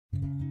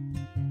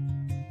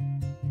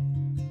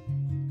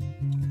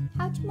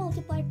How to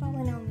multiply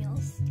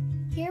polynomials.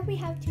 Here we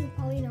have two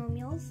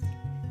polynomials,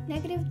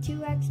 negative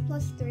 2x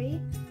plus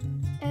 3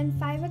 and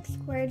 5x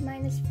squared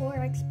minus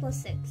 4x plus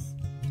 6.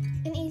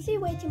 An easy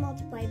way to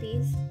multiply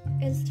these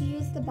is to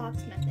use the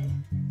box method.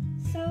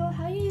 So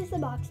how you use the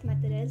box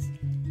method is,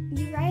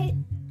 you write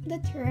the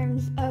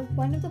terms of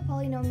one of the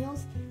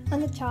polynomials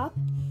on the top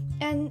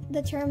and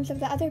the terms of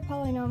the other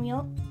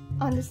polynomial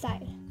on the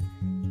side.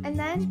 And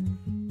then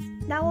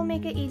that will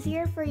make it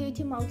easier for you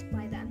to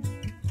multiply them.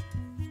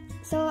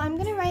 So I'm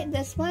going to write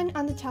this one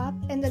on the top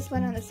and this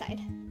one on the side.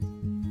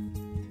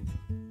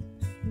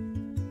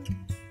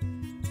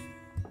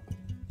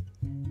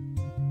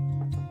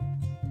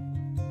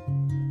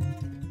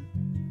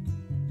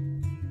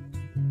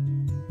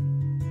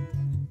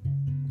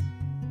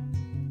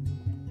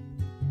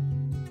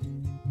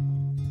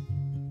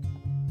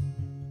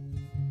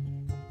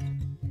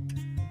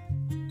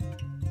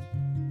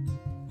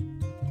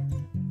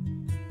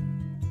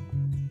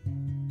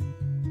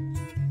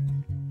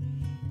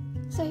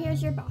 So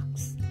here's your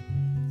box.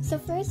 So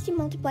first you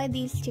multiply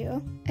these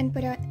two and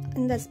put it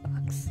in this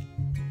box.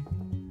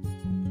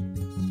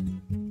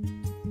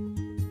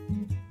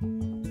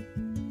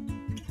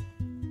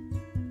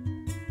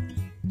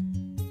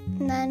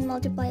 And then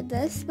multiply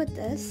this with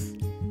this,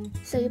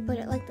 so you put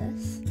it like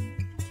this.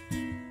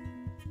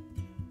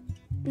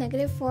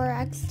 Negative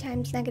 4x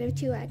times negative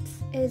 2x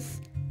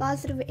is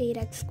positive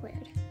 8x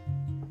squared.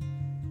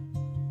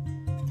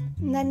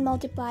 And then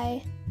multiply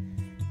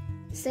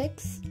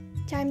 6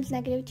 times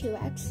negative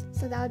 2x,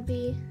 so that would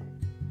be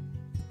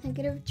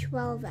negative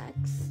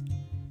 12x.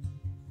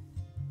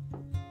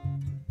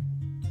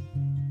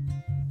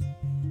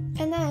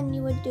 And then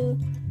you would do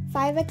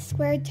 5x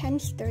squared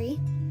times 3,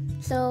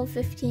 so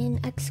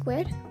 15x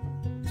squared.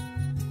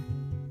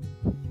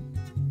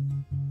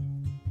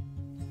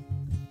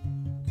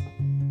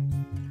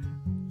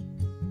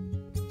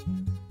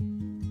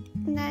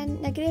 And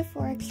then negative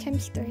 4x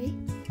times 3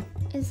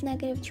 is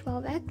negative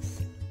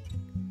 12x.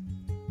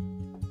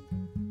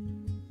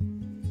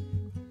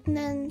 And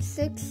then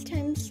 6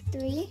 times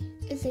 3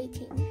 is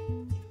 18.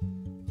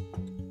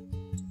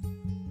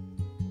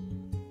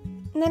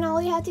 And then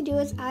all you have to do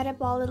is add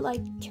up all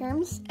the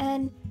terms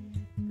and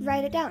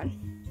write it down.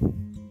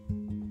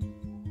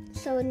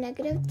 So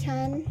negative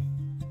 10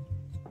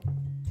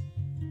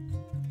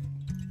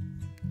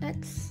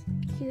 x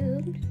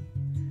cubed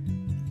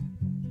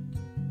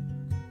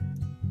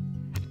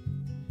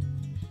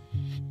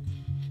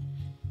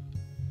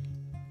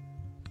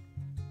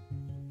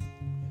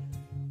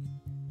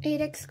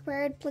 (8x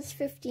squared plus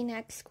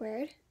 15x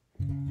squared)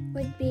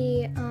 would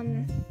be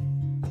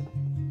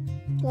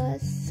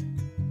plus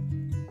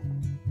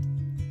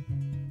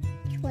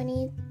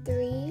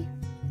 23x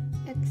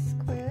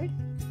squared.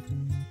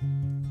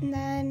 And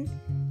then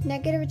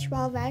negative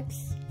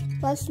 12x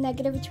plus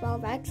negative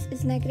 12x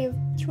is negative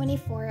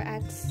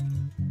 24x.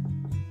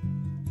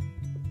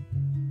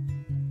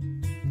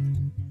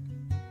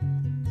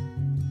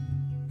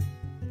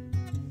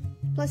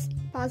 Plus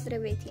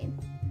positive 18.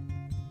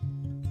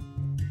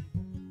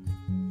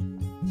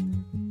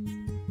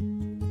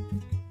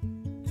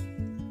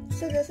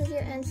 So this is your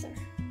answer.